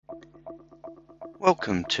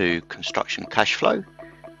Welcome to Construction Cashflow.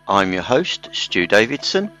 I'm your host, Stu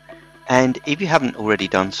Davidson, and if you haven't already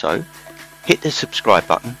done so, hit the subscribe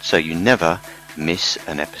button so you never miss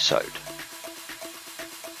an episode.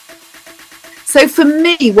 So for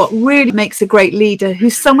me, what really makes a great leader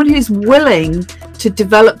who's someone who's willing to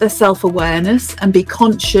develop their self-awareness and be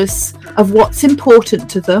conscious of what's important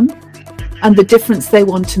to them and the difference they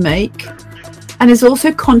want to make, and is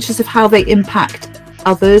also conscious of how they impact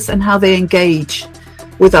others and how they engage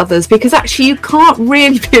with others, because actually you can't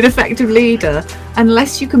really be an effective leader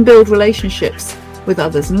unless you can build relationships with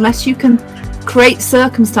others, unless you can create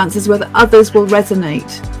circumstances where the others will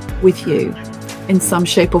resonate with you in some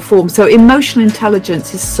shape or form. So emotional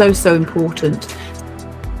intelligence is so important.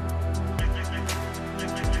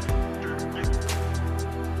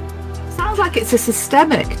 Sounds like it's a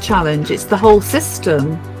systemic challenge. It's the whole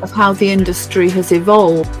system of how the industry has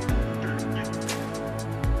evolved.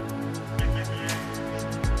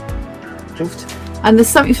 And there's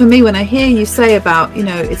something for me when I hear you say about,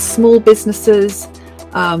 it's small businesses,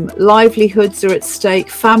 livelihoods are at stake,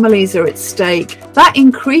 families are at stake. That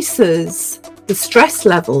increases the stress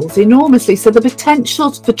levels enormously. So the potential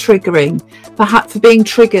for triggering, perhaps for being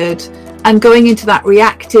triggered and going into that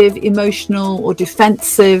reactive, emotional or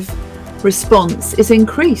defensive response is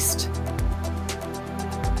increased.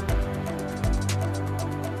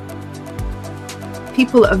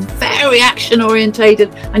 People are very action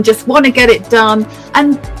orientated and just want to get it done.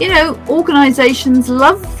 And, organizations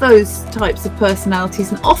love those types of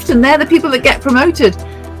personalities, and often they're the people that get promoted.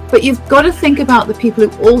 But you've got to think about the people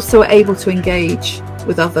who also are able to engage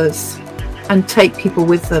with others and take people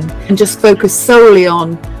with them, and just focus solely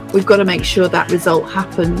on, we've got to make sure that result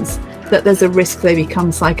happens, that there's a risk they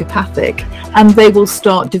become psychopathic, and they will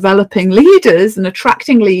start developing leaders and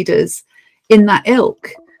attracting leaders in that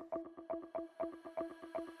ilk.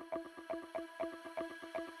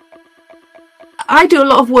 I do a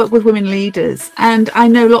lot of work with women leaders, and I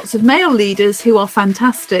know lots of male leaders who are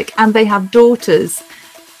fantastic, and they have daughters,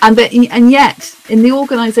 and yet in the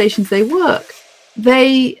organisations they work,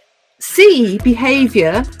 they see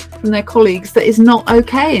behaviour from their colleagues that is not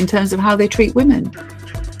okay in terms of how they treat women.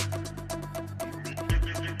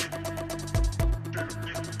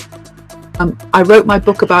 I wrote my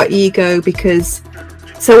book about ego because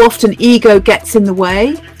so often ego gets in the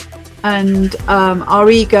way. And our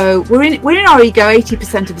ego, we're in our ego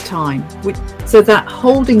 80% of the time. So that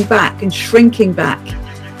holding back and shrinking back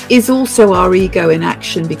is also our ego in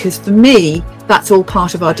action, because for me, that's all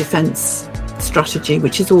part of our defense strategy,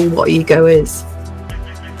 which is all what ego is.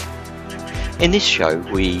 In this show,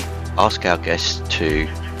 we ask our guests to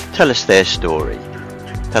tell us their story,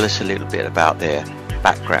 tell us a little bit about their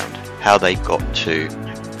background, how they got to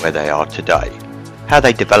where they are today, how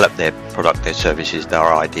they develop their product, their services,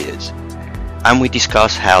 their ideas. And we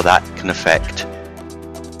discuss how that can affect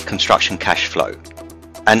construction cash flow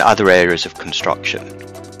and other areas of construction.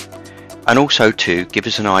 And also to give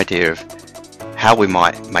us an idea of how we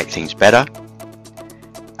might make things better,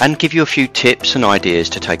 and give you a few tips and ideas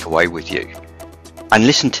to take away with you. And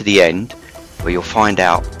listen to the end, where you'll find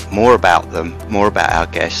out more about them, more about our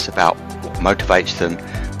guests, about what motivates them,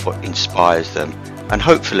 what inspires them, and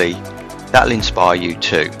hopefully that'll inspire you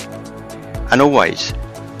too. And always,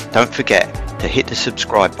 don't forget to hit the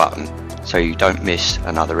subscribe button so you don't miss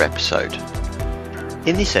another episode.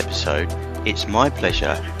 In this episode, it's my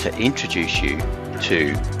pleasure to introduce you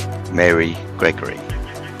to Mary Gregory.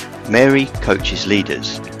 Mary coaches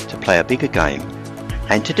leaders to play a bigger game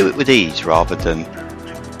and to do it with ease rather than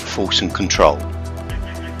force and control.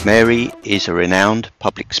 Mary is a renowned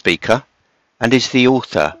public speaker and is the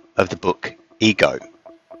author of the book Ego.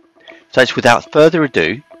 So it's without further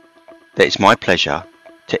ado that it's my pleasure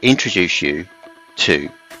to introduce you to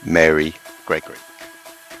Mary Gregory.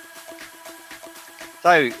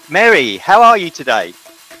 So, Mary, how are you today?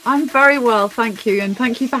 I'm very well, thank you, and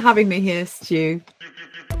thank you for having me here, Stu.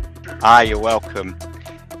 You're welcome.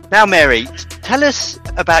 Now, Mary, tell us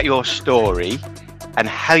about your story and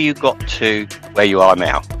how you got to where you are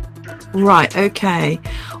now. Right, okay.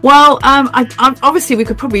 Well, I obviously we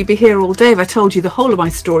could probably be here all day if I told you the whole of my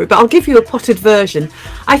story, but I'll give you a potted version.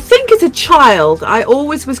 I think as a child, I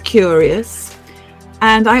always was curious,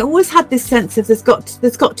 and I always had this sense of there's got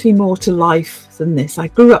to be more to life than this. I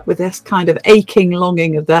grew up with this kind of aching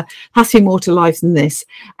longing of there has to be more to life than this.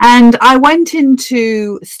 And I went in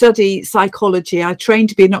to study psychology. I trained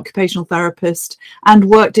to be an occupational therapist and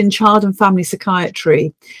worked in child and family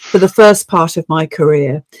psychiatry for the first part of my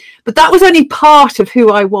career. But that was only part of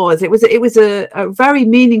who I was. It was a very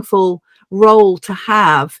meaningful role to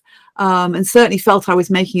have, and certainly felt I was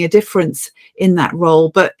making a difference in that role.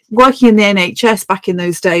 But working in the NHS back in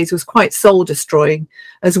those days was quite soul destroying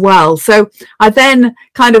as well. So I then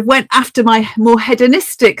kind of went after my more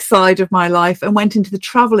hedonistic side of my life and went into the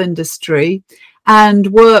travel industry and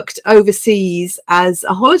worked overseas as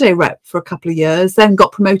a holiday rep for a couple of years, then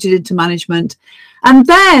got promoted into management, and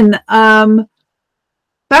then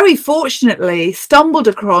very fortunately stumbled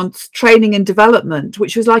across training and development,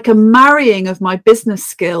 which was like a marrying of my business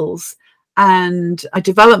skills and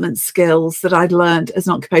development skills that I'd learned as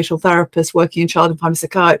an occupational therapist working in child and family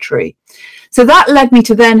psychiatry. So that led me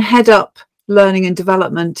to then head up learning and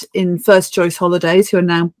development in First Choice Holidays, who are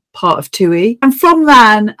now part of TUI. And from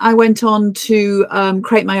then I went on to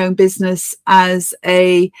create my own business as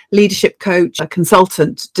a leadership coach, a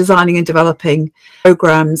consultant, designing and developing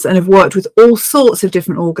programs, and have worked with all sorts of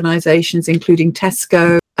different organizations, including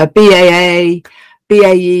Tesco, BAA,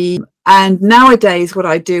 BAE. And nowadays what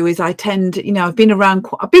I do is I tend, I've been around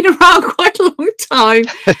quite a long time.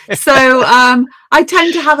 So I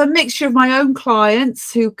tend to have a mixture of my own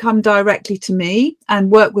clients who come directly to me and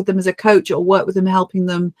work with them as a coach, or work with them helping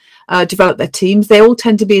them develop their teams. They all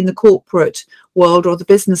tend to be in the corporate world or the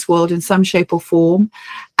business world in some shape or form.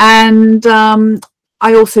 And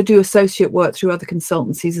I also do associate work through other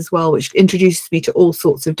consultancies as well, which introduces me to all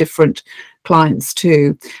sorts of different clients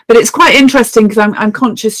too. But it's quite interesting because I'm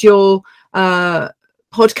conscious your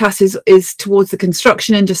podcast is towards the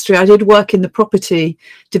construction industry. I did work in the property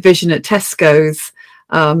division at Tesco's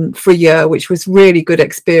for a year, which was really good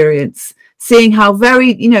experience, seeing how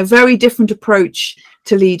very different approach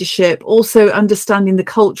to leadership, also understanding the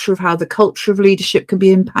culture of how the culture of leadership can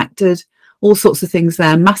be impacted, all sorts of things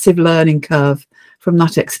there. Massive learning curve from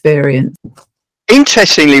that experience.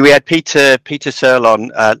 Interestingly, we had Peter Searle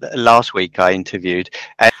on last week. I interviewed.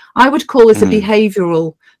 I would call this a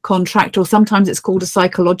behavioural contract, or sometimes it's called a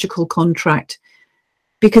psychological contract,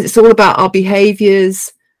 because it's all about our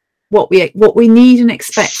behaviours, what we need and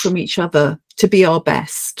expect from each other to be our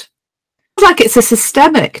best. It's like it's a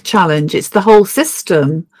systemic challenge. It's the whole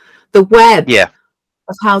system, the web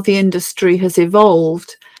of how the industry has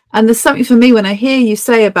evolved. And there's something for me when I hear you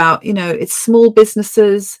say about, it's small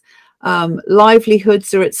businesses,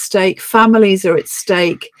 livelihoods are at stake, families are at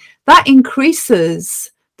stake. That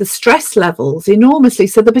increases the stress levels enormously.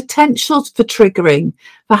 So the potential for triggering,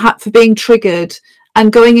 for being triggered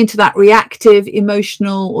and going into that reactive,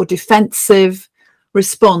 emotional or defensive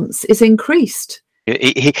response is increased.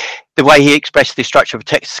 The way he expressed the structure of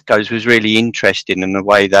Tesco's was really interesting, and the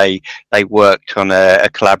way they worked on a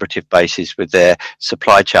collaborative basis with their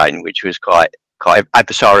supply chain, which was quite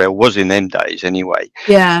adversarial, was in them days anyway.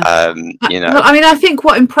 Yeah. I think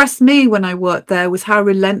what impressed me when I worked there was how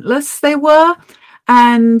relentless they were,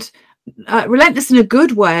 and relentless in a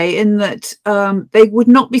good way, in that they would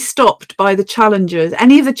not be stopped by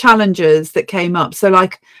any of the challenges that came up. So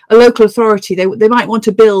like a local authority, they might want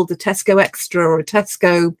to build a Tesco Extra or a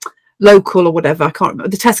Tesco Local or whatever, I can't remember,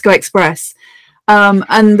 the Tesco Express.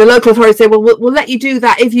 And the local authority say, well, we'll let you do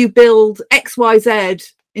that if you build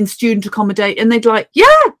XYZ in student accommodate. And they'd be like, yeah,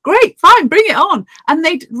 great, fine, bring it on. And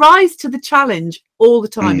they'd rise to the challenge all the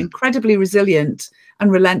time, incredibly resilient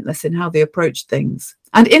and relentless in how they approach things,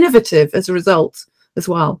 and innovative as a result as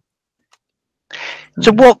well.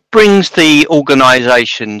 So what brings the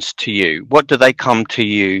organisations to you? What do they come to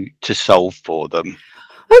you to solve for them?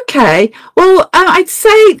 Okay, well, I'd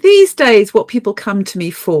say these days what people come to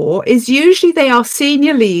me for is usually they are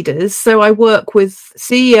senior leaders. So I work with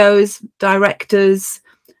CEOs, directors.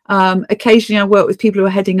 Occasionally I work with people who are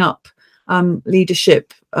heading up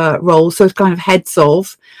leadership roles, so it's kind of heads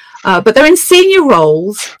of. But they're in senior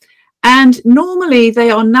roles, and normally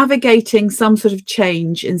they are navigating some sort of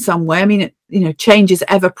change in some way. I mean, change is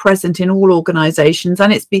ever present in all organizations,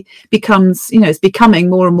 and it's becoming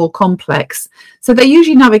more and more complex. So they're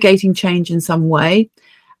usually navigating change in some way.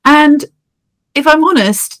 And if I'm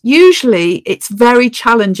honest, usually it's very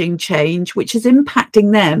challenging change, which is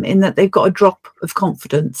impacting them in that they've got a drop of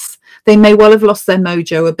confidence. They may well have lost their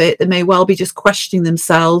mojo a bit. They may well be just questioning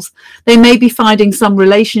themselves. They may be finding some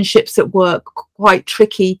relationships at work quite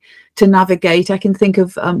tricky to navigate. I can think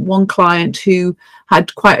of one client who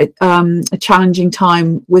had quite a challenging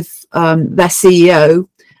time with their CEO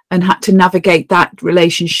and had to navigate that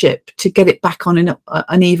relationship to get it back on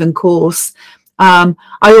an even course. I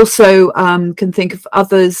also can think of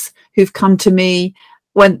others who've come to me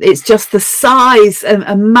when it's just the size and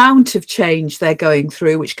amount of change they're going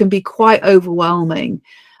through, which can be quite overwhelming.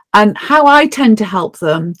 And how I tend to help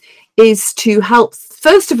them is to help,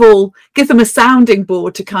 first of all, give them a sounding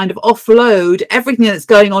board to kind of offload everything that's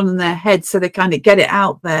going on in their head so they kind of get it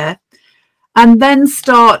out there. and then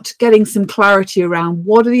start getting some clarity around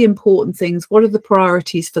what are the important things, what are the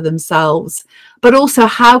priorities for themselves, but also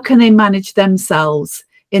how can they manage themselves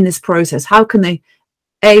in this process? How can they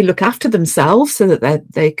look after themselves so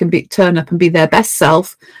that they can turn up and be their best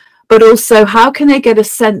self, but also how can they get a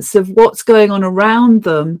sense of what's going on around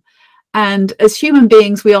them? And as human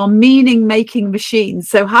beings, we are meaning making machines.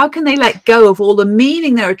 So how can they let go of all the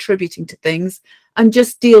meaning they're attributing to things and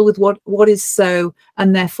just deal with what is so,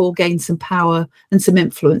 and therefore gain some power and some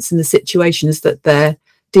influence in the situations that they're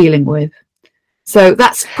dealing with? So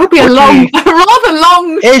that's probably a rather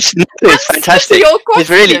long. It's fantastic. Your it's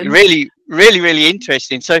really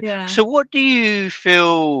interesting. So, yeah. So what do you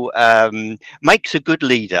feel makes a good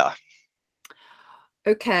leader?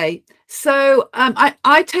 Okay, so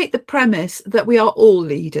I take the premise that we are all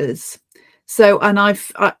leaders. So, and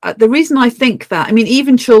the reason I think that, I mean,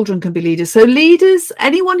 even children can be leaders. So leaders,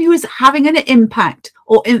 anyone who is having an impact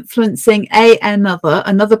or influencing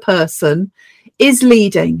another person, is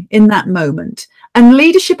leading in that moment. And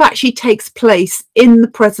leadership actually takes place in the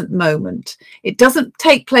present moment. It doesn't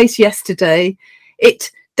take place yesterday.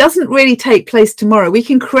 It doesn't really take place tomorrow. We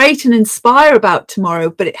can create and inspire about tomorrow,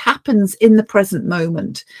 but it happens in the present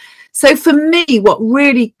moment. So for me, what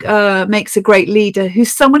really makes a great leader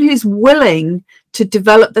who's someone who's willing to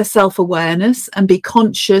develop their self-awareness and be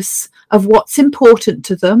conscious of what's important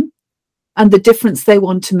to them and the difference they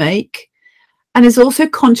want to make, and is also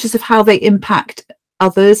conscious of how they impact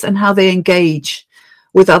others and how they engage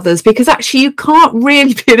with others. Because actually you can't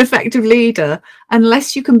really be an effective leader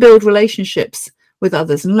unless you can build relationships with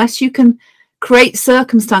others, unless you can create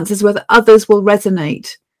circumstances where others will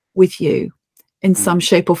resonate with you in some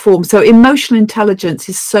shape or form. So emotional intelligence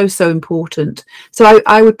is so important. So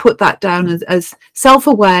I would put that down as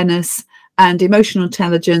self-awareness and emotional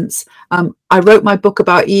intelligence. I wrote my book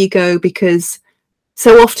about ego because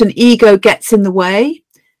so often ego gets in the way,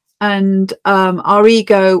 and our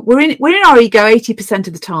ego, we're in our ego 80%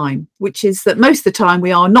 of the time, which is that most of the time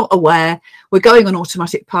we are not aware. We're going on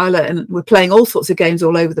automatic pilot and we're playing all sorts of games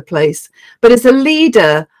all over the place. But as a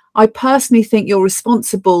leader, I personally think you're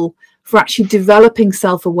responsible for actually developing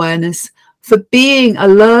self-awareness, for being a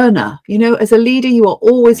learner. You know, as a leader, you are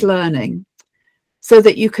always learning so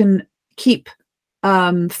that you can keep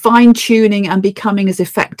fine-tuning and becoming as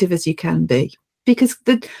effective as you can be. Because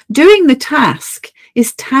doing the task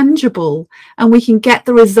is tangible and we can get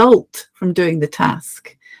the result from doing the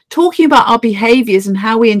task. Talking about our behaviors and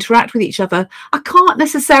how we interact with each other, I can't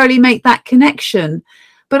necessarily make that connection.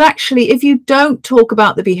 But actually, if you don't talk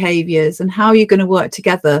about the behaviors and how you're going to work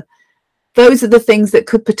together, those are the things that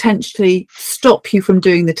could potentially stop you from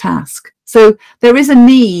doing the task. So there is a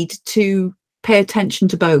need to pay attention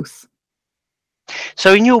to both.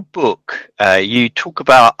 So in your book, you talk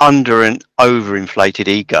about under and overinflated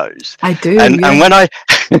egos. I do. And when I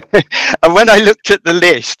and when I looked at the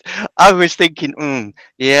list, I was thinking,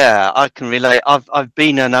 yeah, I can relate. I've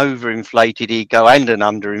been an overinflated ego and an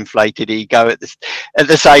underinflated ego at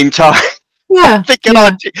the same time. Yeah,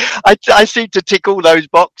 I seem to tick all those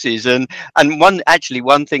boxes, and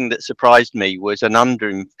one thing that surprised me was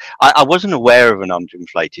I wasn't aware of an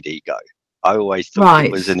underinflated ego. I always thought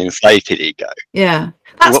it was an inflated ego. Yeah,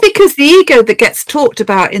 that's because the ego that gets talked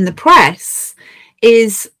about in the press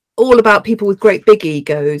is all about people with great big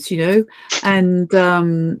egos, you know, and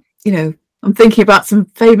you know, I'm thinking about some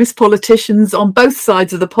famous politicians on both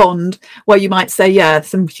sides of the pond where you might say, yeah,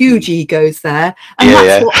 some huge egos there. And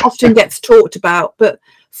that's what often gets talked about. But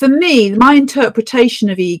for me, my interpretation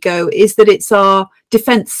of ego is that it's our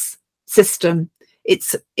defense system.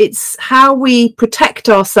 It's how we protect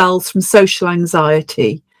ourselves from social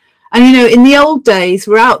anxiety. And, you know, in the old days,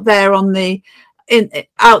 we're out there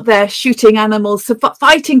out there shooting animals,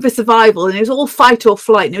 fighting for survival. And it was all fight or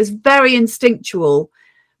flight. And it was very instinctual.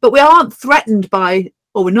 But we aren't threatened by,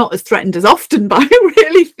 or we're not as threatened as often by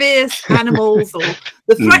really fierce animals. Or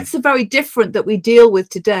the threats are very different that we deal with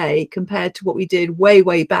today compared to what we did way,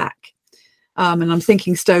 way back. And I'm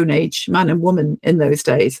thinking Stone Age, man and woman in those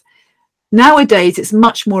days. Nowadays, it's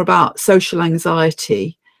much more about social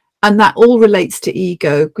anxiety, and that all relates to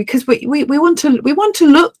ego because we want to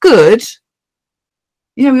look good.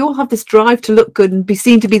 You know, we all have this drive to look good and be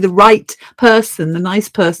seen to be the right person, the nice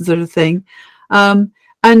person sort of thing.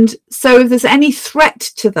 And so if there's any threat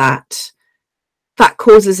to that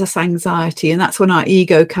causes us anxiety, and that's when our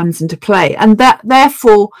ego comes into play. And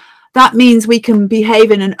therefore, that means we can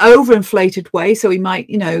behave in an overinflated way. So we might,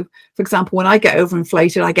 you know, for example, when I get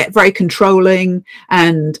overinflated, I get very controlling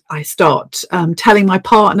and I start telling my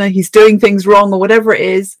partner he's doing things wrong or whatever it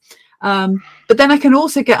is. But then I can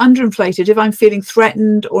also get underinflated. If I'm feeling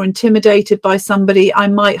threatened or intimidated by somebody, I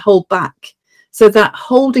might hold back So that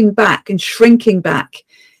holding back and shrinking back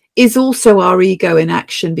is also our ego in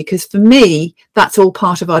action, because for me, that's all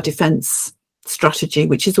part of our defense strategy,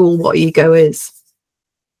 which is all what ego is.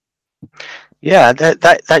 Yeah,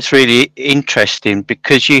 that's really interesting,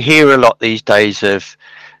 because you hear a lot these days of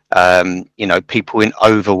people in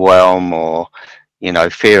overwhelm, or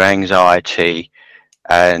fear, anxiety,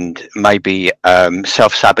 and maybe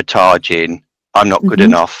self-sabotaging. I'm not good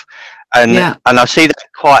enough, and I see that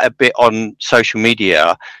quite a bit on social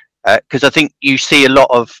media, because I think you see a lot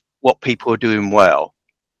of what people are doing well.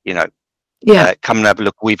 Come and have a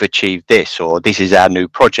look, we've achieved this, or this is our new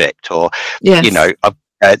project, or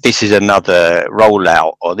this is another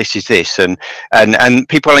rollout, or this is this, and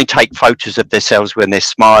people only take photos of themselves when they're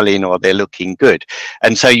smiling or they're looking good,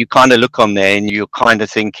 and so you kind of look on there and you're kind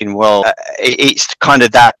of thinking, well, it's kind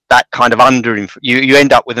of that kind of you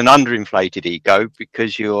end up with an underinflated ego,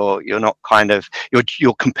 because you're not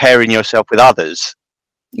you're comparing yourself with others.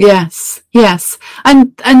 Yes.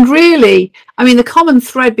 And really, I mean, the common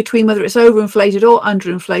thread between whether it's overinflated or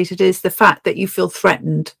underinflated is the fact that you feel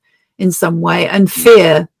threatened in some way, and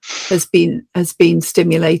fear has been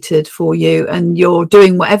stimulated for you, and you're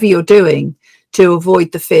doing whatever you're doing to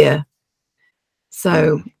avoid the fear.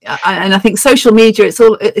 So, and I think social media, it's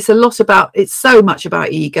so much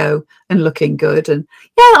about ego and looking good, and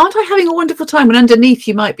aren't I having a wonderful time? And underneath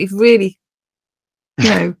you might be really,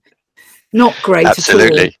 not great.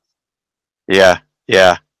 Absolutely. At all.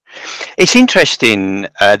 Yeah. It's interesting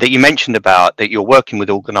that you mentioned about that you're working with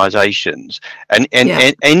organizations, and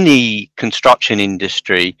in the construction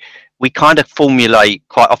industry, we kind of formulate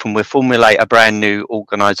a brand new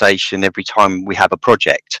organization every time we have a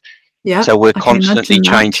project. Yeah. So we're constantly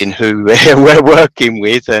changing who we're working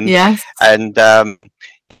with, and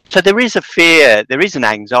so there is a fear, there is an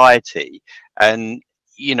anxiety, and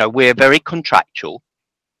we're very contractual,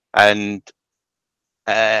 and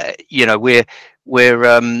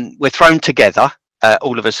we're thrown together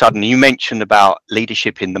all of a sudden. You mentioned about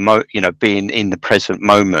leadership in the being in the present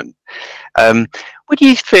moment. Would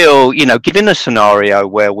you feel, given a scenario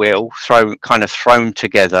where we're all thrown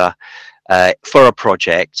together for a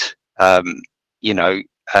project, and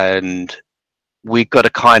we've got to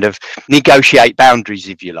kind of negotiate boundaries,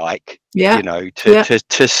 if you like,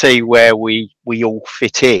 to see where we all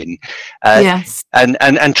fit in,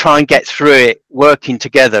 and try and get through it working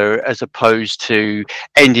together, as opposed to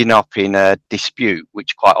ending up in a dispute,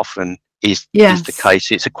 which quite often is the case.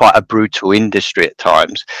 It's quite a brutal industry at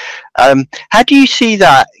times. How do you see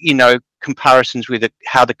that, comparisons with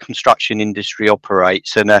how the construction industry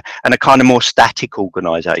operates, and a kind of more static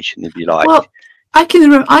organisation, if you like? Well, I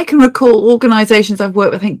can recall organisations I've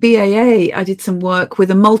worked with. I think BAA, I did some work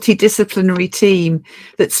with a multidisciplinary team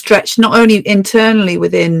that stretched not only internally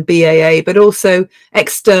within BAA, but also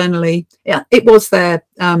externally. Yeah, it was their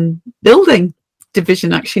building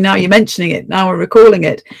division, actually. Now you're mentioning it, now we're recalling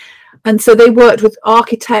it. And so they worked with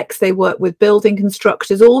architects, they worked with building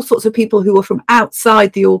constructors, all sorts of people who were from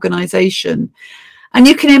outside the organisation. And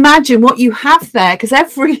you can imagine what you have there, because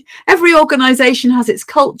every organisation has its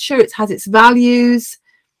culture, it has its values,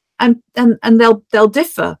 and they'll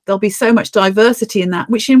differ. There'll be so much diversity in that,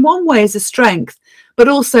 which in one way is a strength, but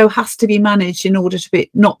also has to be managed in order to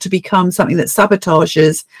not to become something that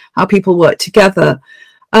sabotages how people work together.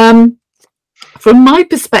 From my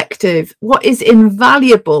perspective, what is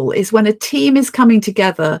invaluable is when a team is coming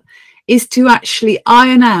together, is to actually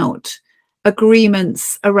iron out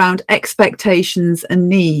agreements around expectations and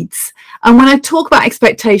needs. And when I talk about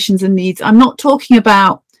expectations and needs, I'm not talking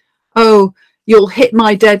about, you'll hit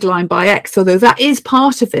my deadline by X, although that is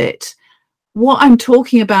part of it. What I'm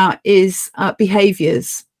talking about is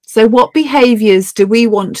behaviours. So what behaviours do we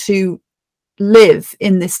want to live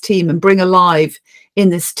in this team and bring alive in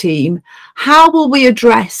this team? How will we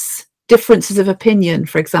address differences of opinion,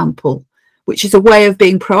 for example, which is a way of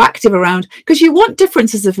being proactive around, because you want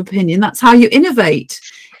differences of opinion. That's how you innovate,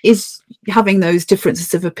 is having those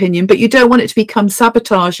differences of opinion, but you don't want it to become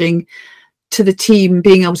sabotaging to the team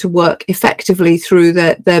being able to work effectively through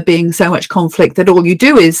there being so much conflict that all you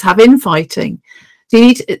do is have infighting.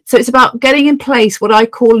 So it's about getting in place what I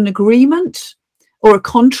call an agreement or a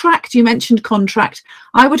contract. You mentioned contract.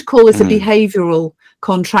 I would call this a behavioural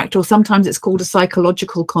contract, or sometimes it's called a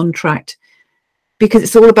psychological contract, because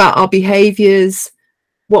it's all about our behaviours,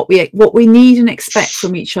 what we need and expect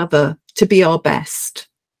from each other to be our best.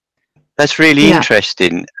 That's really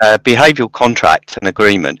interesting. Behavioural contract and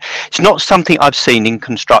agreement. It's not something I've seen in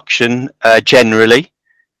construction generally,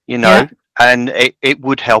 and it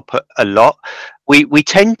would help a lot. We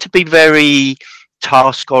tend to be very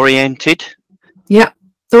task oriented. Yeah.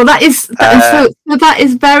 So that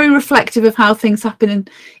is very reflective of how things happen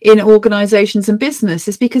in organizations and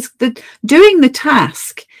businesses, because doing the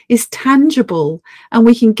task is tangible and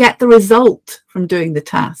we can get the result from doing the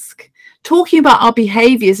task. Talking about our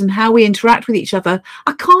behaviors and how we interact with each other,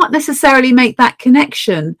 I can't necessarily make that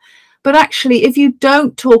connection. But actually, if you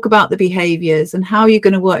don't talk about the behaviors and how you're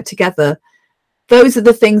going to work together, those are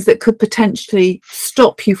the things that could potentially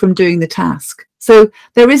stop you from doing the task. So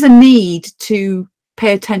there is a need to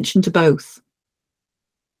pay attention to both.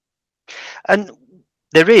 And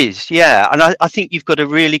there is, yeah. And I think you've got a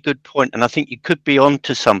really good point, and I think you could be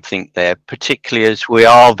onto something there, particularly as we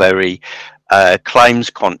are very claims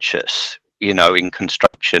conscious, you know, in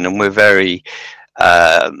construction, and we're very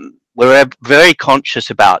conscious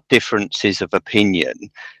about differences of opinion,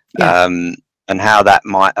 and how that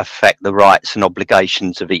might affect the rights and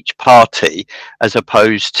obligations of each party, as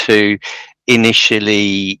opposed to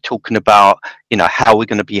initially talking about, you know, how we're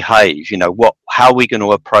going to behave, you know, how we're going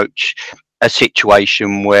to approach a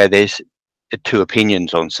situation where there's two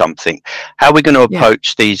opinions on something, how we're going to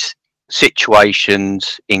approach these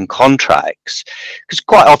situations in contracts, because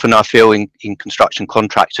quite often I feel in construction,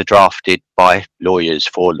 contracts are drafted by lawyers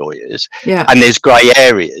for lawyers, and there's grey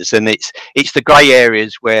areas, and it's the grey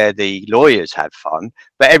areas where the lawyers have fun,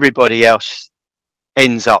 but everybody else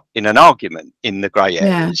ends up in an argument in the grey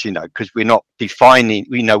areas, you know, because we're not defining,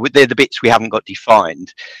 you know, they're the bits we haven't got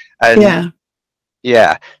defined. And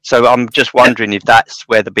so I'm just wondering if that's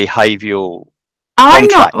where the behavioural I'm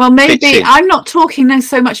not talking now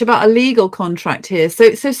so much about a legal contract here.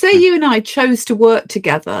 So say you and I chose to work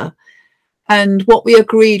together, and what we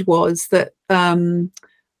agreed was that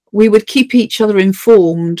we would keep each other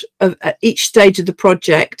informed at each stage of the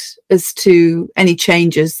project as to any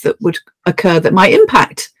changes that would occur that might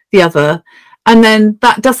impact the other. And then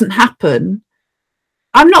that doesn't happen.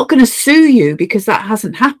 I'm not going to sue you because that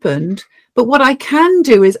hasn't happened. But what I can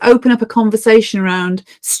do is open up a conversation around,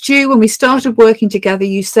 Stu, when we started working together,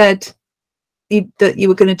 you said that you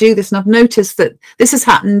were going to do this, and I've noticed that this has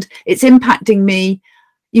happened. It's impacting me.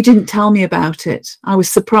 You didn't tell me about it. I was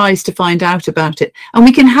surprised to find out about it. And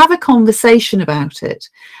we can have a conversation about it.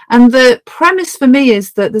 And the premise for me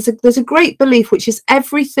is that there's a great belief, which is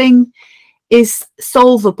everything is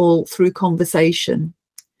solvable through conversation.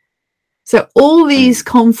 So all these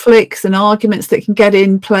conflicts and arguments that can get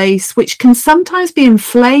in place, which can sometimes be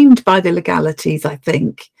inflamed by the legalities, I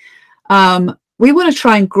think, we want to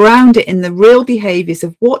try and ground it in the real behaviours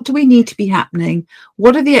of what do we need to be happening?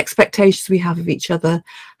 What are the expectations we have of each other?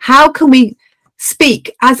 How can we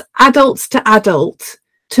speak as adults to adult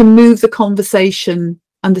to move the conversation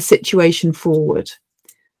and the situation forward,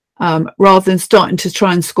 rather than starting to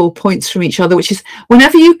try and score points from each other, which is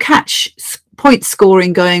whenever you catch point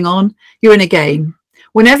scoring going on, you're in a game.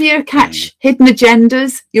 Whenever you catch hidden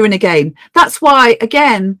agendas, you're in a game. That's why,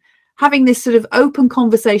 again, having this sort of open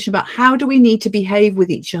conversation about how do we need to behave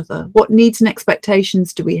with each other, what needs and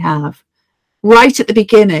expectations do we have, right at the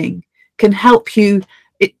beginning can help you.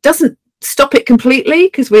 It doesn't stop it completely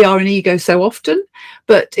because we are an ego so often,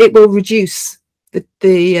 but it will reduce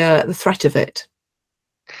the threat of it.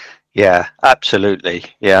 Yeah, absolutely.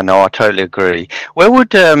 Yeah, no, I totally agree. Where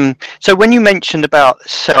would so when you mentioned about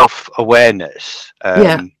self-awareness,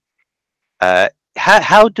 how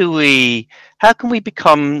can we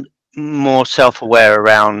become more self-aware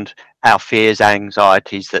around our fears,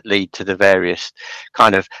 anxieties that lead to the various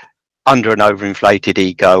kind of under and overinflated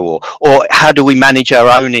ego, or how do we manage our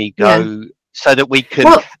own ego so that we can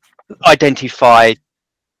identify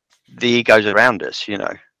the egos around us, you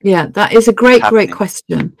know? Yeah, that is a great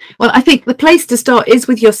question. Well, I think the place to start is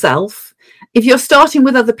with yourself. If you're starting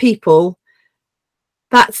with other people,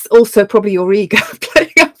 that's also probably your ego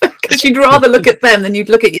playing up, because you'd rather look at them than you'd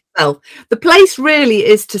look at yourself. The place really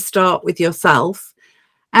is to start with yourself.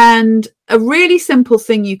 And a really simple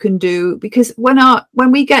thing you can do, because whenever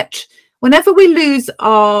we lose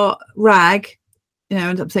our rag, you know,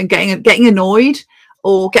 I'm saying getting annoyed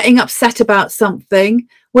or getting upset about something,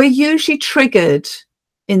 we're usually triggered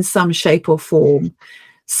in some shape or form.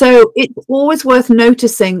 So it's always worth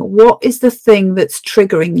noticing what is the thing that's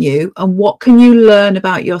triggering you, and what can you learn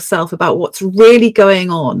about yourself, about what's really going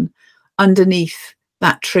on underneath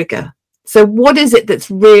that trigger. So what is it that's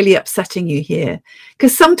really upsetting you here?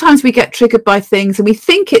 Because sometimes we get triggered by things and we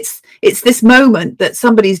think it's this moment that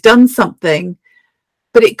somebody's done something,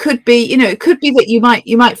 but it could be, you know, it could be that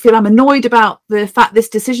you might feel I'm annoyed about the fact this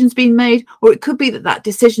decision's been made, or it could be that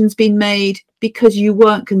decision's been made because you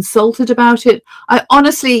weren't consulted about it. I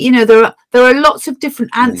honestly, you know, there are lots of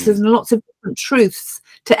different answers and lots of different truths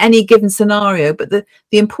to any given scenario, but the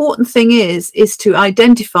important thing is to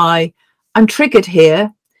identify, I'm triggered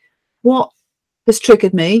here. what has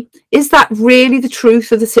triggered me? Is that really the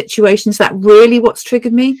truth of the situation? Is that really what's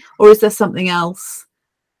triggered me? Or is there something else?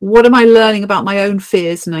 What am I learning about my own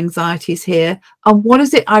fears and anxieties here? And what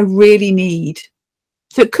is it I really need?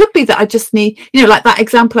 So it could be that I just need, like that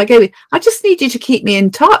example I gave you, I just need you to keep me in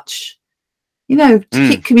touch, to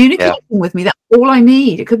keep communicating with me. That's all I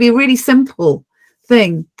need. It could be a really simple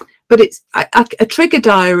thing, but it's a trigger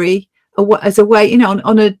diary as a way,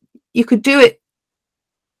 you could do it.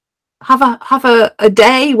 Have a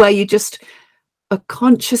day where you just are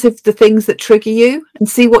conscious of the things that trigger you and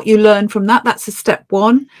see what you learn from that. That's a step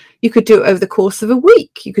one. You could do it over the course of a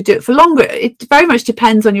week. You could do it for longer. It very much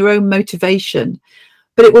depends on your own motivation,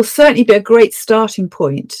 but it will certainly be a great starting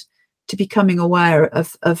point to becoming aware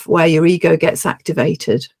of where your ego gets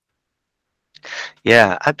activated.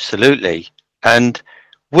 Yeah, absolutely. And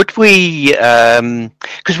would we,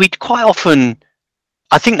 because we quite often,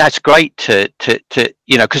 I think that's great to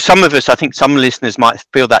because some of us, I think some listeners might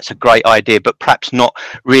feel that's a great idea, but perhaps not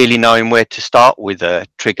really knowing where to start with a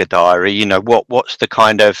trigger diary. What's the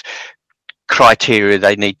kind of criteria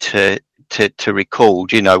they need to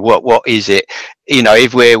record? What is it?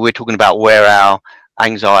 If we're talking about where our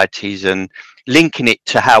anxieties and linking it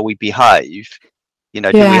to how we behave, do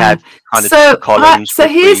we have kind of two columns? So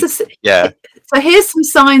here's some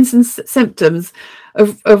signs and symptoms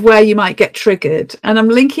of where you might get triggered, and I'm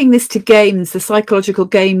linking this to games, the psychological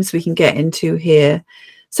games we can get into here.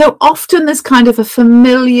 So often there's kind of a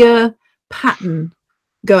familiar pattern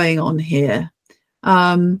going on here.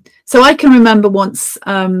 So I can remember once,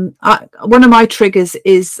 one of my triggers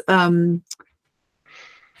is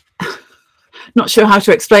not sure how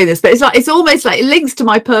to explain this, but it's almost like it links to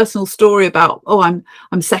my personal story about,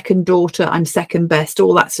 I'm second daughter, I'm second best,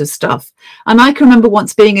 all that sort of stuff. And I can remember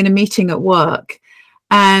once being in a meeting at work,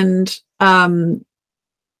 and the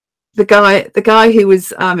guy who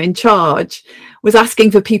was in charge was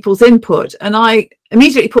asking for people's input, and I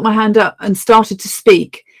immediately put my hand up and started to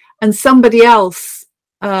speak, and somebody else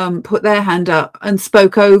put their hand up and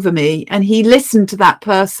spoke over me, and he listened to that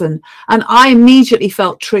person, and I immediately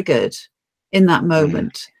felt triggered in that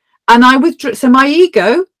moment. And I withdrew. So my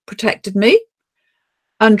ego protected me,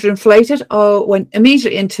 underinflated, went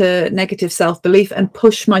immediately into negative self-belief and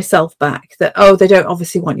pushed myself back that, they don't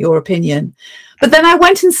obviously want your opinion. But then I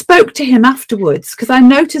went and spoke to him afterwards because I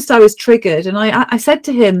noticed I was triggered, and I said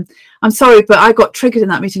to him, I'm sorry, but I got triggered in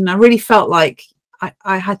that meeting, and I really felt like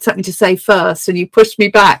I had something to say first, and you pushed me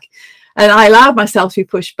back, and I allowed myself to be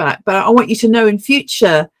pushed back. But I want you to know in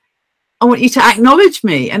future, I want you to acknowledge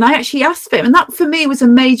me. And I actually asked for him, and that for me was a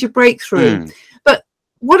major breakthrough. But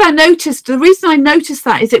what I noticed, the reason I noticed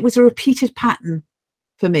that is it was a repeated pattern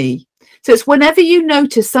for me. So it's whenever you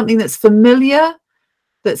notice something that's familiar,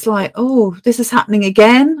 that's like, this is happening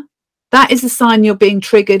again, that is a sign you're being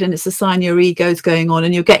triggered, and it's a sign your ego's going on,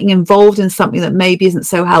 and you're getting involved in something that maybe isn't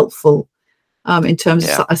so helpful in terms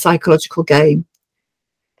of a psychological game.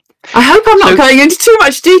 I hope I'm not going into too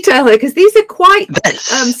much detail here, because these are quite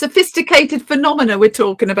sophisticated phenomena we're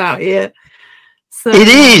talking about here. So, it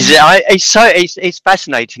is. It's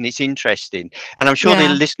fascinating. It's interesting, and I'm sure the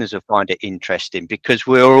listeners will find it interesting, because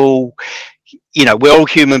we're all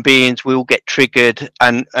human beings. We all get triggered,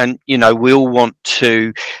 and we all want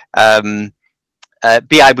to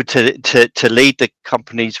be able to lead the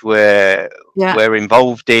companies we're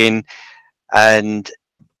involved in, and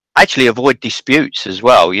actually avoid disputes as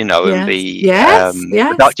well, and be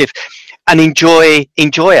productive and enjoy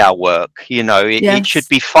our work. It should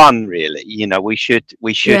be fun, really. We should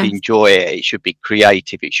enjoy it. It should be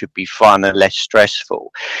creative. It should be fun and less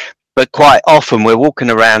stressful. But quite often we're walking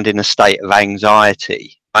around in a state of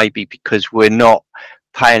anxiety, maybe because we're not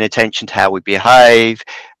paying attention to how we behave,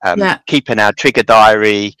 keeping our trigger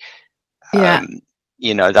diary,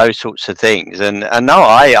 those sorts of things. And no,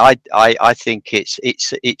 I think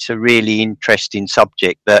it's a really interesting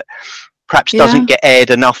subject that perhaps doesn't get aired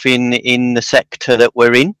enough in the sector that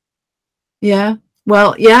we're in.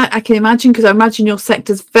 Well, I can imagine, because I imagine your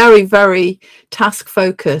sector's very, very task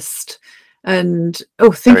focused, and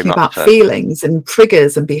thinking about feelings and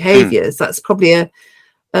triggers and behaviors. That's probably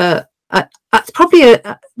the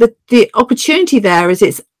opportunity there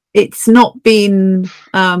is it's not been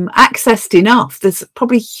accessed enough. There's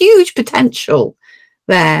probably huge potential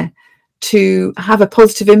there to have a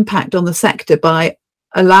positive impact on the sector by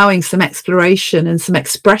allowing some exploration and some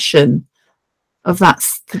expression of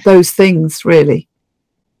those things, really.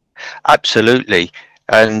 Absolutely.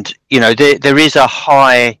 And there is a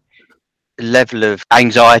high level of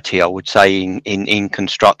anxiety, I would say, in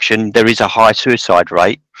construction. There is a high suicide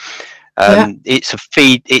rate. It's a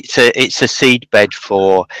seedbed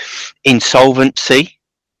for insolvency,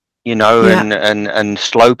 you know, Yeah. and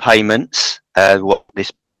slow payments, what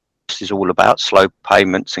this is all about, slow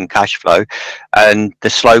payments and cash flow. And the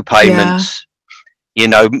slow Yeah. payments, you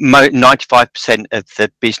know, 95% of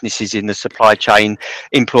the businesses in the supply chain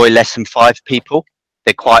employ less than 5 people.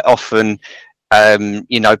 They're quite often,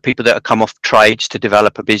 you know, people that have come off trades to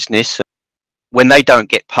develop a business. When they don't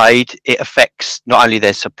get paid, it affects not only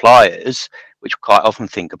their suppliers, which we quite often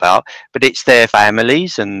think about, but it's their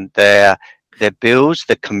families and their bills,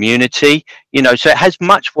 the community, you know. So it has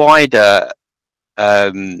much wider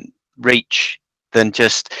reach than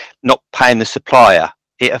just not paying the supplier.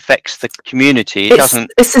 It affects the community. It doesn't.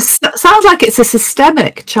 Sounds like it's a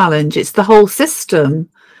systemic challenge. It's the whole system,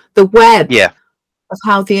 the web Yeah. of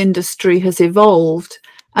how the industry has evolved.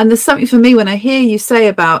 And there's something for me when I hear you say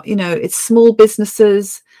about, you know, it's small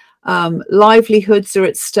businesses, livelihoods are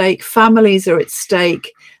at stake, families are at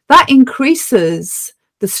stake. That increases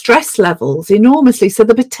the stress levels enormously. So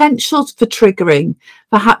the potential for triggering,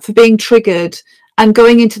 for being triggered and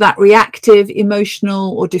going into that reactive,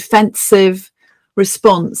 emotional or defensive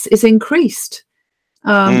response is increased.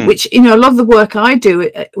 Which, you know, a lot of the work I do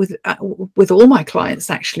with all my clients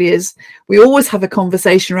actually is we always have a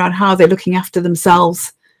conversation around how they're looking after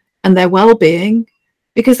themselves and their well-being,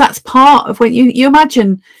 because that's part of when you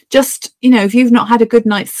imagine, just, you know, if you've not had a good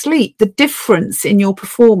night's sleep, the difference in your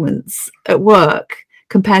performance at work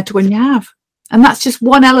compared to when you have. And that's just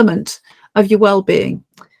one element of your well-being.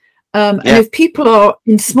 And if people are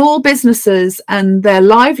in small businesses and their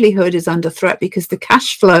livelihood is under threat because the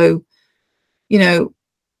cash flow, you know,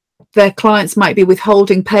 their clients might be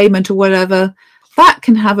withholding payment or whatever, that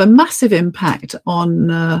can have a massive impact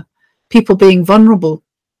on people being vulnerable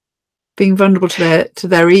to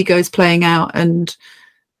their egos playing out. And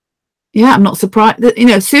yeah, I'm not surprised that, you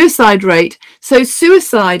know, suicide rate. So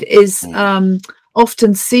suicide is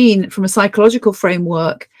often seen from a psychological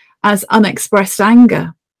framework as unexpressed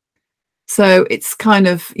anger. So it's kind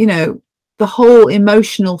of, you know, the whole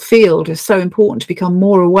emotional field is so important to become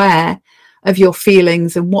more aware of your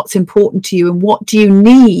feelings and what's important to you and what do you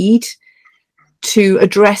need to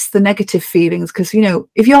address the negative feelings. Because, you know,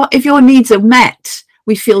 if your needs are met,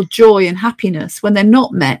 we feel joy and happiness. When they're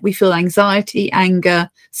not met, we feel anxiety, anger,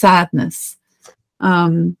 sadness.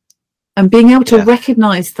 And being able to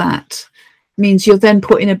recognize that means you're then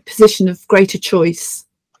put in a position of greater choice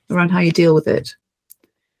around how you deal with it.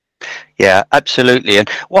 Yeah, absolutely. And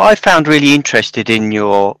what I found really interested in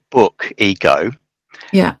your book, Ego,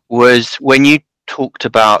 was when you talked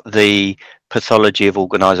about the pathology of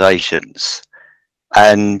organizations,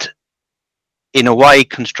 and in a way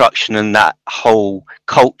construction and that whole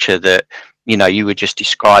culture that, you know, you were just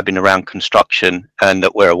describing around construction and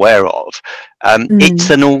that we're aware of,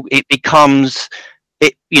 it becomes,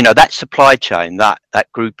 you know, that supply chain, that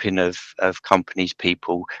grouping of companies,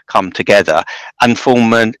 people come together and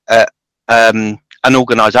form an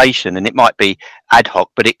organization, and it might be ad hoc,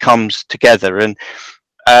 but it comes together. And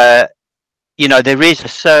you know, there is a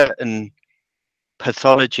certain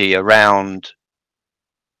pathology around.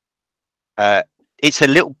 It's a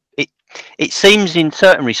little. It seems in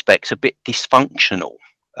certain respects a bit dysfunctional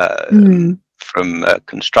from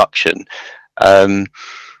construction,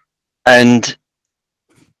 and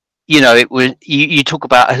you know, it was you talk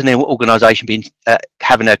about an organisation being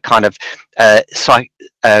having a kind of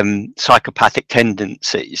psychopathic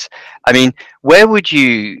tendencies. I mean, where would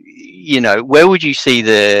you see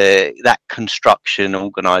that construction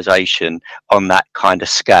organisation on that kind of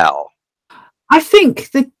scale? I think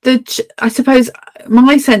I suppose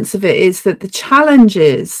my sense of it is that the challenge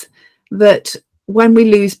is that when we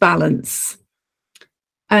lose balance,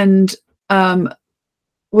 and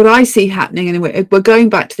what I see happening, and we're going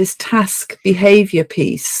back to this task behavior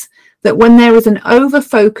piece, that when there is an over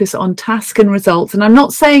focus on task and results, and I'm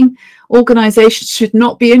not saying organizations should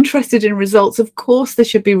not be interested in results. Of course, they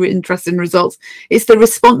should be interested in results. It's the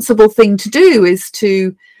responsible thing to do, is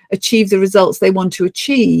to achieve the results they want to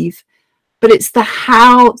achieve. But it's the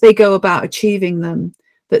how they go about achieving them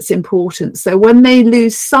that's important. So when they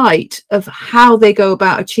lose sight of how they go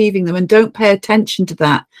about achieving them and don't pay attention to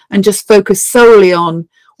that and just focus solely on,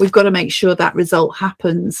 we've got to make sure that result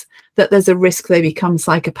happens, that there's a risk they become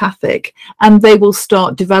psychopathic, and they will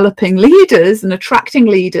start developing leaders and attracting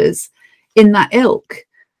leaders in that ilk.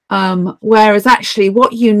 Whereas actually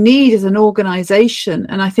what you need as an organization,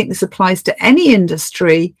 and I think this applies to any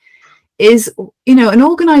industry, is, you know, an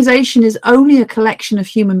organization is only a collection of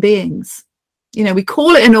human beings. You know, we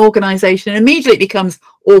call it an organization and immediately it becomes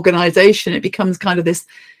organization. It becomes kind of this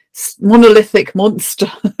monolithic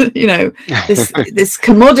monster, you know, this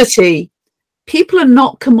commodity. People are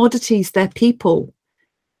not commodities, they're people.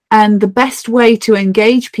 And the best way to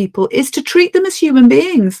engage people is to treat them as human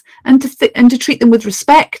beings, and to treat them with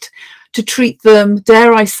respect, to treat them,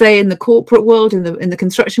 dare I say, in the corporate world, in the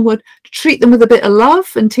construction world, to treat them with a bit of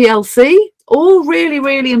love and TLC. All really,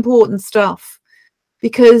 really important stuff.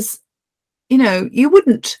 Because, you know,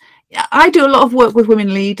 I do a lot of work with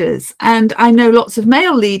women leaders, and I know lots of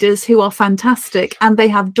male leaders who are fantastic, and they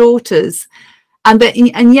have daughters, and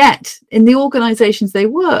yet in the organizations they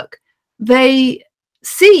work, they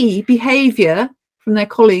see behavior from their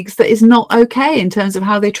colleagues that is not okay in terms of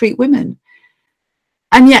how they treat women,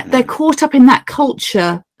 and yet they're caught up in that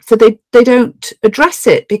culture, so they don't address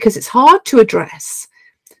it because it's hard to address.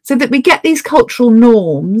 So that we get these cultural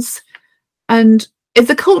norms, and if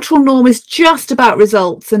the cultural norm is just about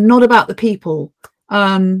results and not about the people,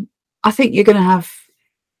 I think you're going to have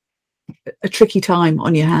a tricky time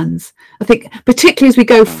on your hands. I think particularly as we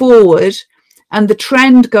go forward, and the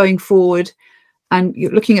trend going forward, and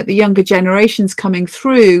you're looking at the younger generations coming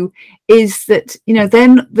through, is that, you know,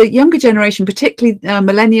 then the younger generation, particularly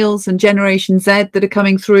millennials and Generation Z that are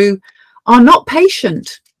coming through, are not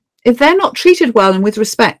patient. If they're not treated well and with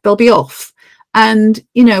respect, they'll be off. And,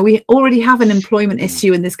 you know, we already have an employment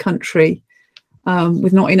issue in this country,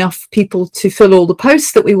 with not enough people to fill all the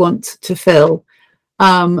posts that we want to fill.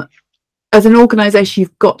 As an organisation,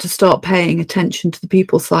 you've got to start paying attention to the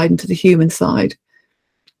people side and to the human side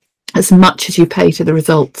as much as you pay to the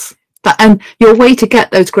results. And your way to get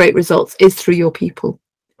those great results is through your people.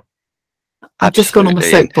 I've just gone on the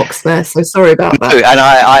soapbox there, so sorry about that.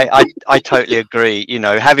 And I totally agree. You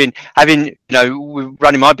know, having you know,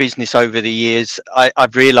 running my business over the years,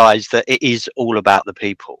 I've realised that it is all about the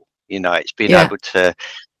people. You know, it's being able to.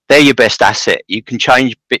 They're your best asset. You can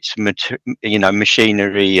change bits of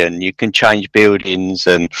machinery, and you can change buildings,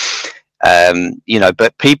 and you know,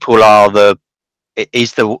 but people are the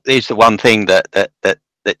one thing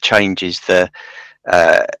that changes the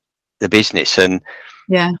business. And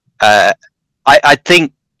I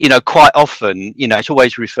think, you know, quite often, you know, it's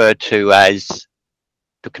always referred to as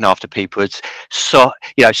looking after people as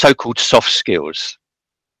so-called soft skills.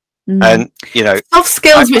 And, you know, soft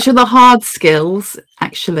skills, which are the hard skills,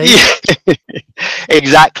 actually.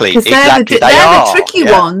 Exactly. They're the tricky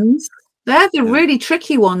ones. They're the really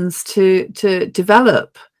tricky ones to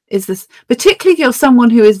develop. Is this, particularly if you're someone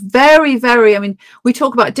who is very, very, I mean, we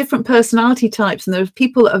talk about different personality types, and there's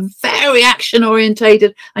people that are very action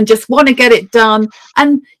orientated and just want to get it done.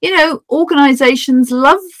 And, you know, organizations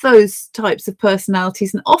love those types of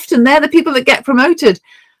personalities, and often they're the people that get promoted.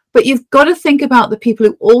 But you've got to think about the people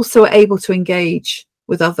who also are able to engage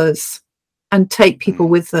with others and take people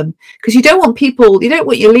with them, because you don't want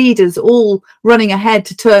your leaders all running ahead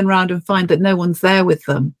to turn around and find that no one's there with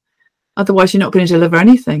them. Otherwise, you're not going to deliver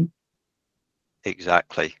anything.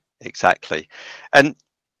 Exactly. And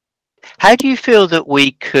how do you feel that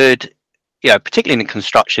we could, you know, particularly in the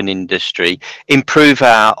construction industry, improve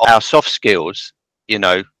our soft skills? You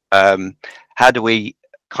know, how do we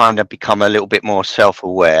kind of become a little bit more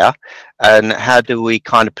self-aware, and how do we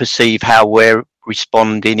kind of perceive how we're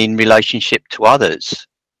responding in relationship to others?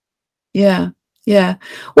 Yeah.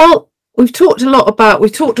 Well, we've talked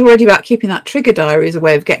already about keeping that trigger diary as a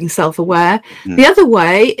way of getting self-aware. The other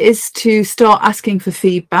way is to start asking for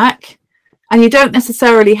feedback, and you don't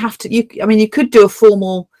necessarily have to. You could do a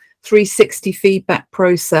formal 360 feedback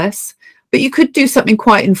process, but you could do something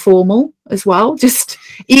quite informal as well. Just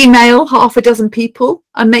email half a dozen people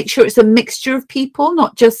and make sure it's a mixture of people,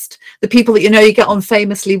 not just the people that you get on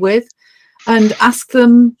famously with, and ask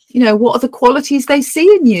them, you know, what are the qualities they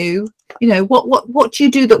see in you? You know, what do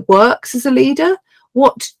you do that works as a leader?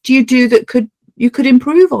 What do you do that you could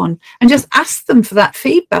improve on? And just ask them for that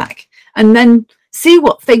feedback, and then see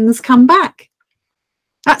what things come back.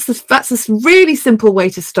 That's a really simple way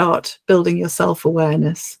to start building your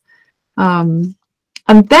self-awareness.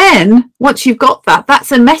 And then once you've got that,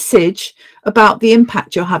 that's a message about the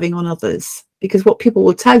impact you're having on others, because what people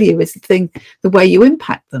will tell you is the way you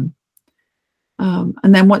impact them.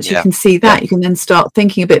 And then once you can see that, you can then start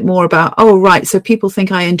thinking a bit more about, oh, right, so people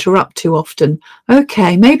think I interrupt too often.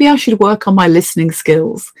 Okay, maybe I should work on my listening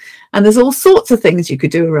skills. And there's all sorts of things you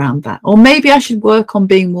could do around that. Or maybe I should work on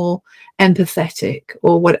being more empathetic,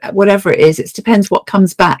 or whatever it is. It depends what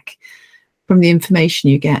comes back from the information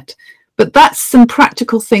you get. But that's some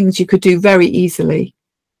practical things you could do very easily.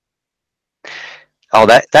 Oh,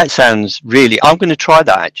 that sounds really, I'm going to try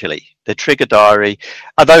that actually. The trigger diary,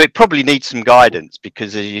 although it probably needs some guidance,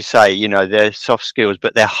 because as you say, you know, they're soft skills,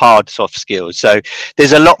 but they're hard soft skills. So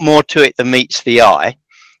there's a lot more to it than meets the eye.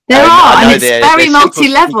 There are, and it's very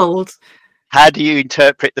multi-leveled. How do you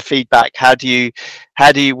interpret the feedback?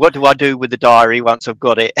 What do I do with the diary once I've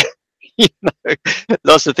got it? You know,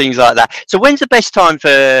 lots of things like that. So when's the best time for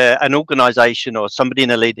an organisation or somebody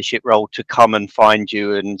in a leadership role to come and find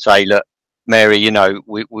you and say, look, Mary, you know,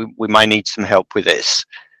 we may need some help with this?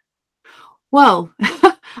 Well,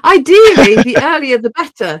 ideally, the earlier the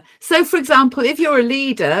better. So, for example, if you're a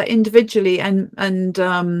leader individually and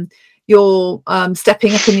you're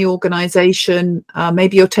stepping up in the organisation,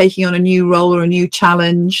 maybe you're taking on a new role or a new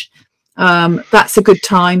challenge, that's a good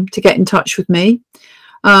time to get in touch with me.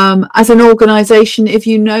 As an organisation, if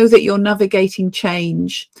you know that you're navigating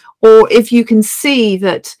change, or if you can see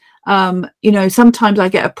that, you know, sometimes I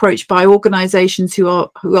get approached by organisations who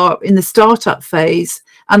are in the startup phase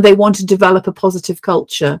and they want to develop a positive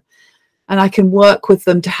culture, and I can work with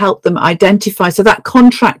them to help them identify. So that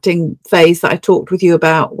contracting phase that I talked with you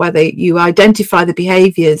about, where you identify the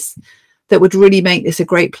behaviours that would really make this a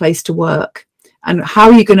great place to work, and how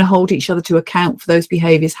are you going to hold each other to account for those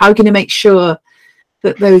behaviours? How are you going to make sure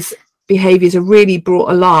that those behaviours are really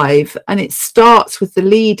brought alive? And it starts with the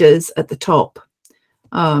leaders at the top,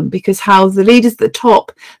 because how the leaders at the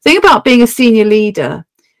top, think about being a senior leader,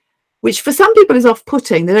 which for some people is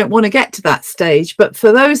off-putting. They don't want to get to that stage. But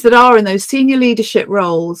for those that are in those senior leadership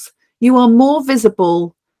roles, you are more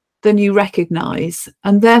visible than you recognise.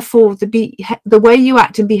 And therefore, the way you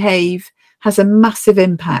act and behave has a massive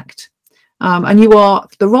impact. And you are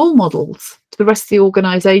the role models to the rest of the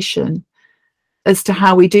organisation as to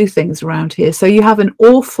how we do things around here. So you have an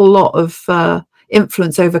awful lot of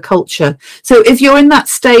influence over culture. So if you're in that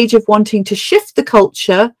stage of wanting to shift the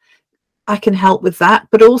culture, I can help with that.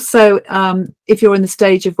 But also, if you're in the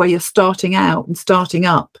stage of where you're starting out and starting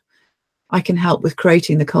up, I can help with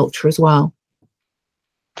creating the culture as well.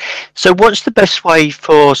 So what's the best way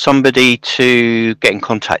for somebody to get in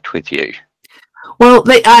contact with you? Well,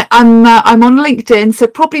 I'm on LinkedIn, so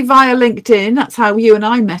probably via LinkedIn. That's how you and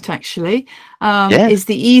I met, actually, is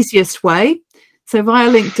the easiest way. So via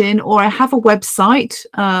LinkedIn, or I have a website,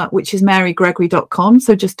 which is marygregory.com.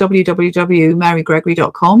 So just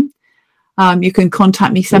www.marygregory.com. You can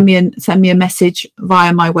contact me, send me a message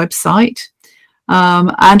via my website.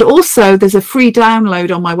 And also there's a free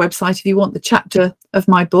download on my website. If you want the chapter of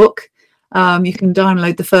my book, you can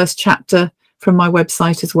download the first chapter from my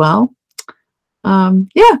website as well. And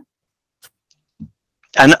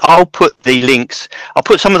I'll put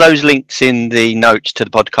some of those links in the notes to the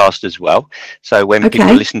podcast as well. So when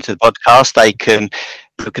people listen to the podcast, they can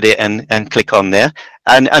look at it and click on there.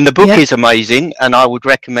 And the book is amazing, and I would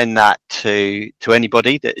recommend that to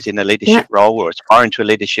anybody that is in a leadership role, or aspiring to a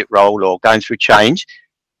leadership role, or going through change.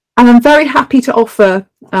 And I'm very happy to offer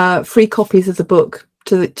free copies of the book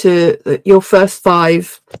to your first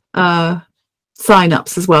 5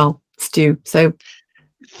 sign-ups as well, Stu. So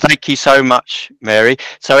thank you so much, Mary.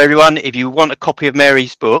 So everyone, if you want a copy of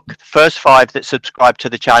Mary's book, the first 5 that subscribe to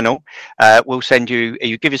the channel, we'll send you,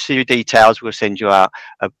 you give us your details, we'll send you out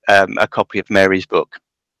a copy of Mary's book.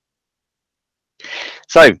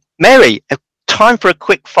 So Mary, time for a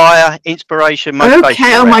quick fire inspiration motivation.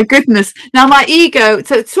 Okay, oh my goodness. Now my ego,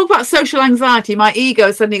 so talk about social anxiety, my ego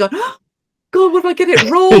is suddenly gone, oh, God, what if I get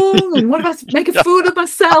it wrong? And what if I make a fool of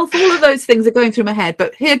myself? All of those things are going through my head.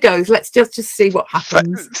 But here goes. Let's just see what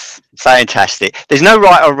happens. Fantastic. There's no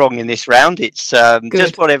right or wrong in this round. It's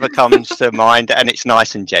just whatever comes to mind, and it's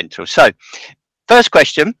nice and gentle. So, first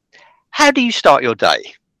question: how do you start your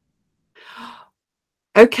day?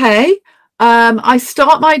 Okay. I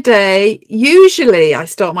start my day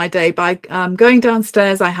by going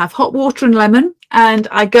downstairs. I have hot water and lemon, and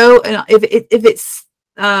I go, and if it's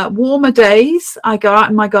warmer days, I go out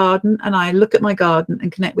in my garden and I look at my garden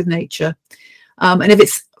and connect with nature. And if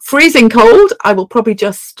it's freezing cold, I will probably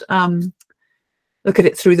just look at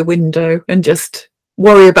it through the window and just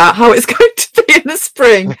worry about how it's going to be in the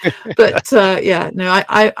spring. But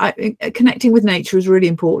I connecting with nature is really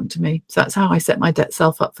important to me. So that's how I set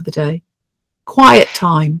myself up for the day. Quiet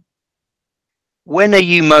time. When are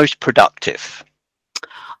you most productive?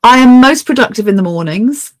 I am most productive in the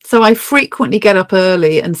mornings, so I frequently get up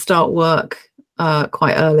early and start work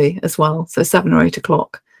quite early as well. So 7 or 8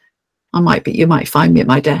 o'clock, you might find me at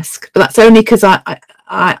my desk, but that's only because I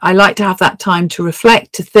like to have that time to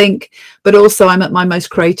reflect, to think, but also I'm at my most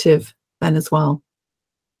creative then as well.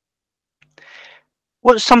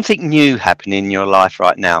 What's something new happening in your life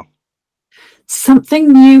right now?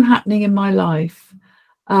 Something new happening in my life.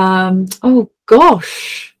 Oh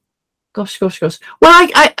gosh. Well,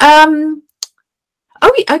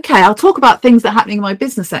 I'll talk about things that are happening in my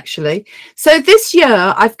business, actually. So this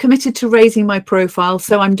year I've committed to raising my profile.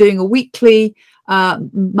 So I'm doing a weekly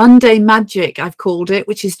Monday Magic, I've called it,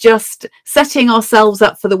 which is just setting ourselves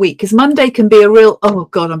up for the week, because Monday can be a real, oh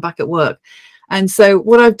God, I'm back at work. And so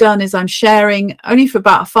what I've done is I'm sharing only for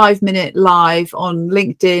about a 5-minute live on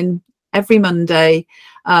LinkedIn every Monday,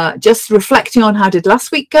 just reflecting on how did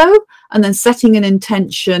last week go, and then setting an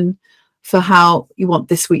intention for how you want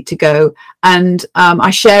this week to go. And I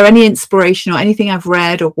share any inspiration or anything I've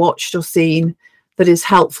read or watched or seen that is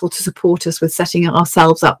helpful to support us with setting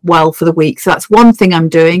ourselves up well for the week. So that's one thing I'm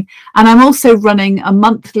doing. And I'm also running a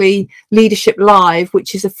monthly Leadership Live,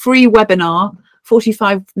 which is a free webinar,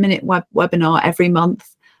 45-minute webinar every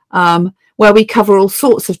month, where we cover all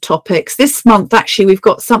sorts of topics. This month, actually, we've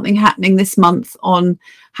got something happening this month on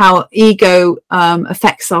how ego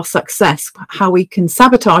affects our success, how we can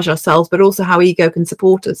sabotage ourselves, but also how ego can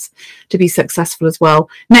support us to be successful as well.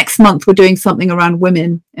 Next month, we're doing something around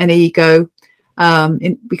women and ego,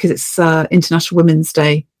 because it's International Women's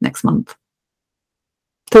Day next month.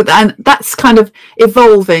 So that's kind of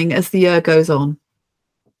evolving as the year goes on.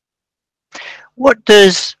 What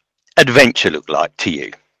does adventure look like to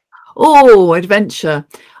you? Oh, adventure.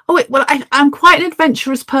 Well, I'm quite an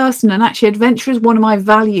adventurous person, and actually adventure is one of my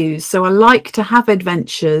values. So I like to have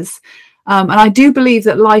adventures. And I do believe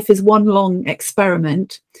that life is one long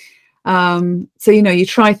experiment. So, you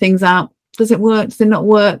try things out. Does it work? Does it not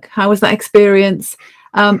work? How was that experience?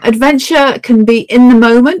 Adventure can be in the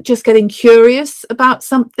moment, just getting curious about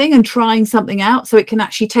something and trying something out. So it can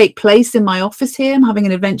actually take place in my office here. I'm having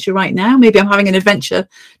an adventure right now. Maybe I'm having an adventure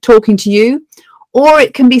talking to you. Or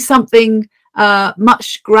it can be something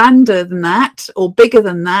much grander than that or bigger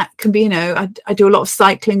than that. Can be, I do a lot of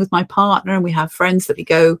cycling with my partner, and we have friends that we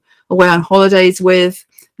go away on holidays with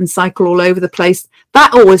and cycle all over the place.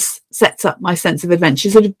 That always sets up my sense of adventure.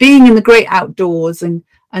 Sort of being in the great outdoors and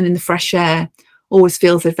in the fresh air always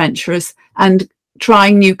feels adventurous, and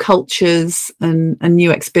trying new cultures and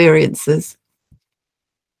new experiences.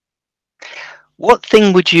 What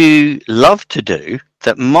thing would you love to do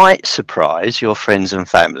that might surprise your friends and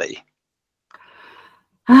family?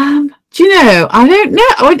 Do you know? I don't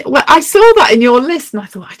know. I saw that in your list, and I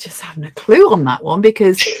thought I just haven't a clue on that one,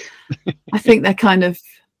 because I think they're kind of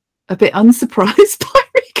a bit unsurprised by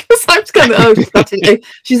me, because I'm just kind of,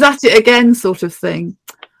 she's at it again, sort of thing.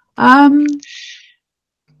 I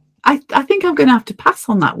think I'm going to have to pass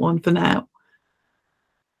on that one for now.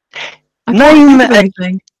 I can't think of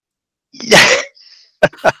anything.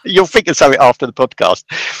 You'll think of something after the podcast.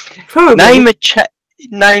 Probably.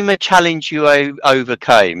 Name a challenge you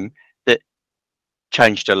overcame that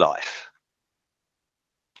changed your life.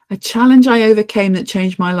 A challenge I overcame that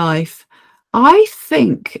changed my life. I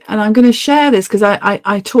think, and I'm going to share this because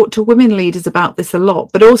I talk to women leaders about this a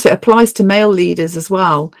lot, but also it applies to male leaders as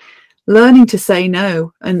well. Learning to say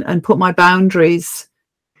no and put my boundaries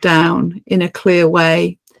down in a clear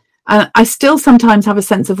way. And I still sometimes have a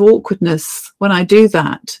sense of awkwardness when I do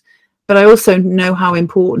that, but I also know how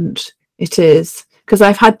important it is, because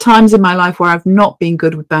I've had times in my life where I've not been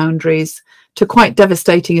good with boundaries, to quite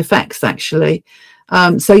devastating effects, actually.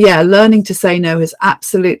 So yeah, learning to say no has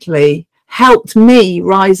absolutely helped me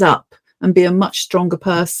rise up and be a much stronger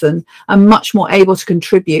person and much more able to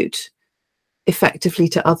contribute effectively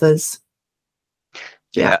to others.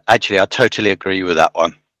 Yeah, actually, I totally agree with that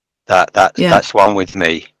one. That's one with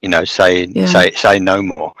me. Say no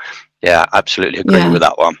more. Yeah, absolutely agree with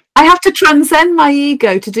that one. I have to transcend my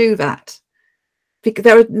ego to do that, because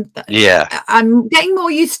I'm getting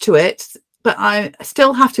more used to it, but I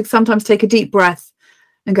still have to sometimes take a deep breath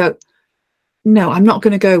and go, no, I'm not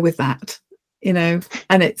going to go with that, and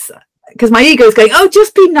it's because my ego is going, oh,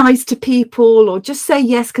 just be nice to people, or just say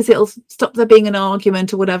yes because it'll stop there being an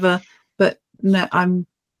argument or whatever. But no,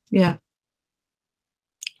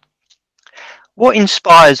 What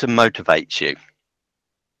inspires and motivates you?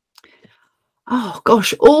 Oh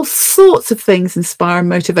gosh, all sorts of things inspire and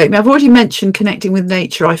motivate me. I've already mentioned connecting with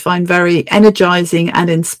nature. I find very energizing and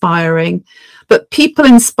inspiring, but people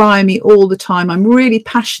inspire me all the time. I'm really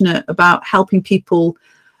passionate about helping people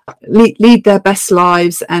lead their best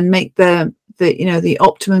lives and make the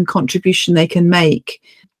optimum contribution they can make.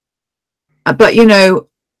 But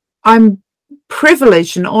I'm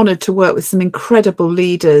privileged and honored to work with some incredible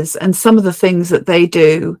leaders, and some of the things that they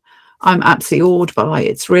do I'm absolutely awed by.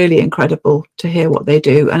 It's really incredible to hear what they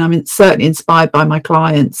do, and I'm certainly inspired by my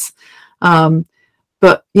clients.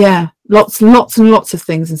 But yeah, lots and lots of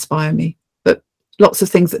things inspire me, but lots of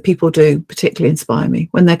things that people do particularly inspire me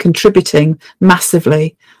when they're contributing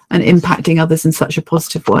massively and impacting others in such a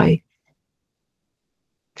positive way.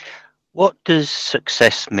 What does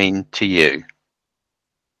success mean to you?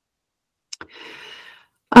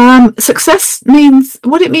 Success means,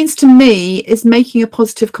 what it means to me is making a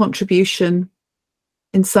positive contribution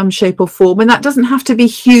in some shape or form. And that doesn't have to be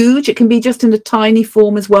huge. It can be just in a tiny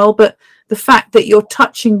form as well. But the fact that you're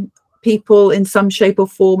touching people in some shape or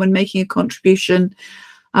form and making a contribution,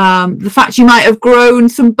 the fact you might have grown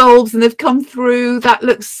some bulbs and they've come through, that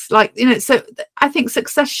looks like, so I think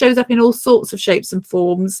success shows up in all sorts of shapes and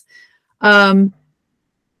forms. Leading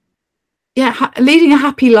a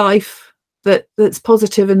happy life that's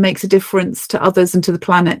positive and makes a difference to others and to the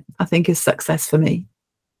planet, I think, is success for me.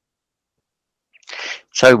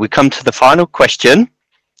 So we come to the final question.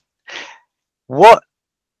 What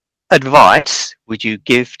advice would you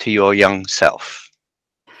give to your young self?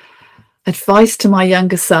 Advice to my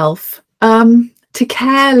younger self, to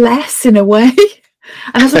care less in a way.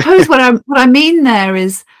 And I suppose what I mean there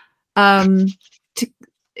is, I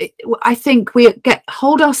think we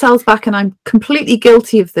hold ourselves back, and I'm completely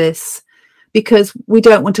guilty of this, because we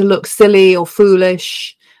don't want to look silly or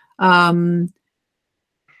foolish, and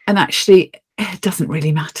actually it doesn't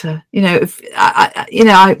really matter.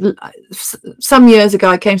 Some years ago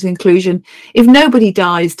I came to the conclusion, if nobody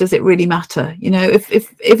dies, does it really matter? If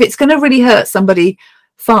it's going to really hurt somebody,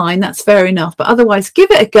 fine, that's fair enough, but otherwise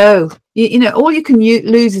give it a go. All you can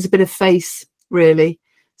lose is a bit of face, really.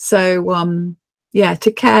 So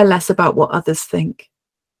to care less about what others think.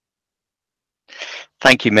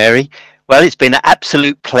 Thank you, Mary. Well, it's been an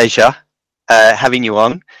absolute pleasure having you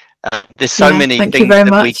on. There's so many things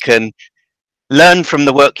that we can learn from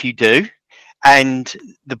the work you do, and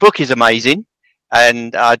the book is amazing,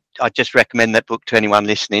 and I just recommend that book to anyone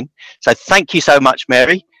listening. So thank you so much,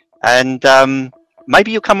 Mary, and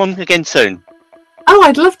maybe you'll come on again soon. Oh,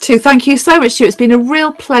 I'd love to. Thank you so much, Stuart. It's been a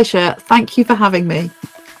real pleasure. Thank you for having me.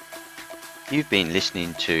 You've been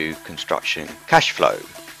listening to Construction Cash Flow.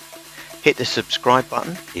 Hit the subscribe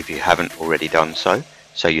button if you haven't already done so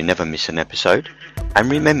you never miss an episode.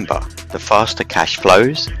 And remember, the faster cash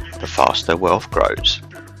flows, the faster wealth grows.